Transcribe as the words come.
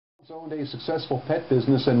Owned a successful pet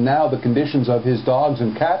business, and now the conditions of his dogs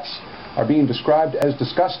and cats are being described as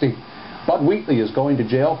disgusting. Bud Wheatley is going to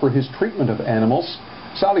jail for his treatment of animals.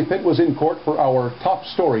 Sally Pitt was in court for our top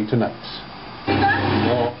story tonight.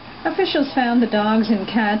 Officials found the dogs and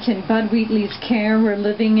cats in Bud Wheatley's care were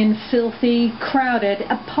living in filthy, crowded,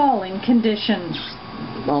 appalling conditions.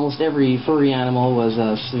 Almost every furry animal was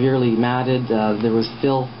severely matted. There was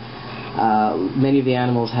filth. Many of the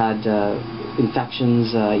animals had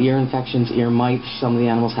infections, ear infections, ear mites. Some of the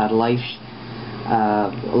animals had lice.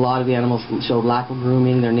 A lot of the animals showed lack of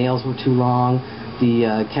grooming. Their nails were too long.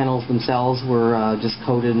 The kennels themselves were just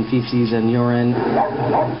coated in feces and urine.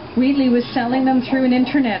 Wheatley was selling them through an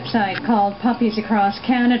internet site called Puppies across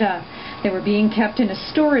Canada. They were being kept in a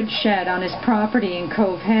storage shed on his property in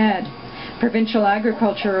Cove Head. Provincial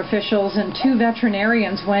agriculture officials and 2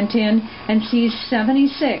 veterinarians went in and seized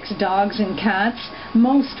 76 dogs and cats.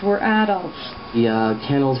 Most were adults. The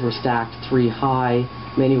kennels were stacked 3 high.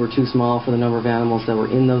 Many were too small for the number of animals that were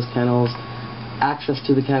in those kennels. Access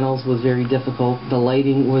to the kennels was very difficult. The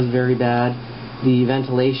lighting was very bad. The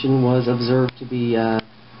ventilation was observed to be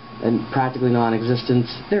practically non-existent.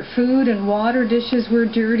 Their food and water dishes were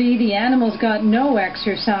dirty. The animals got no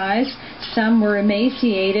exercise. Some were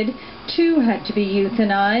emaciated. 2 had to be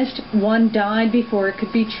euthanized. 1 died before it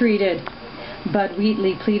could be treated. Bud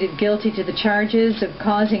Wheatley pleaded guilty to the charges of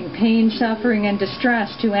causing pain, suffering, and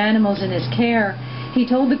distress to animals in his care. He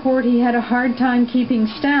told the court he had a hard time keeping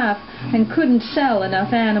staff and couldn't sell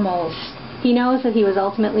enough animals. He knows that he was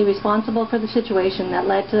ultimately responsible for the situation that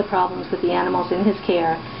led to the problems with the animals in his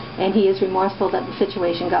care, and he is remorseful that the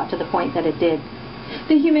situation got to the point that it did.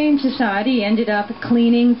 The Humane Society ended up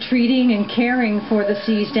cleaning, treating, and caring for the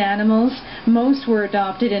seized animals. Most were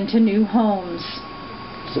adopted into new homes.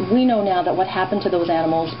 So we know now that what happened to those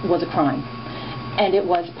animals was a crime, and it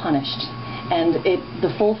was punished. And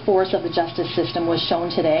the full force of the justice system was shown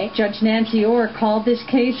today. Judge Nancy Orr called this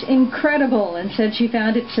case incredible and said she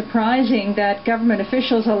found it surprising that government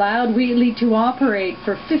officials allowed Wheatley to operate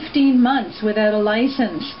for 15 months without a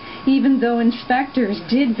license, even though inspectors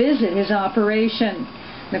did visit his operation.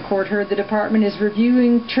 The court heard the department is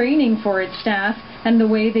reviewing training for its staff and the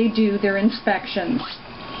way they do their inspections.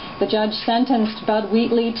 The judge sentenced Bud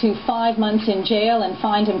Wheatley to 5 months in jail and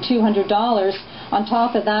fined him $200. On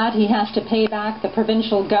top of that, he has to pay back the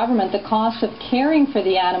provincial government the cost of caring for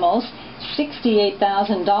the animals,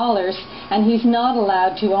 $68,000, and he's not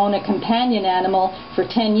allowed to own a companion animal for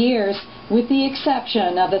 10 years, with the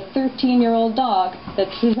exception of a 13-year-old dog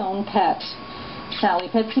that's his own pet. Sally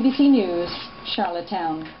Pitt, CBC News,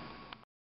 Charlottetown.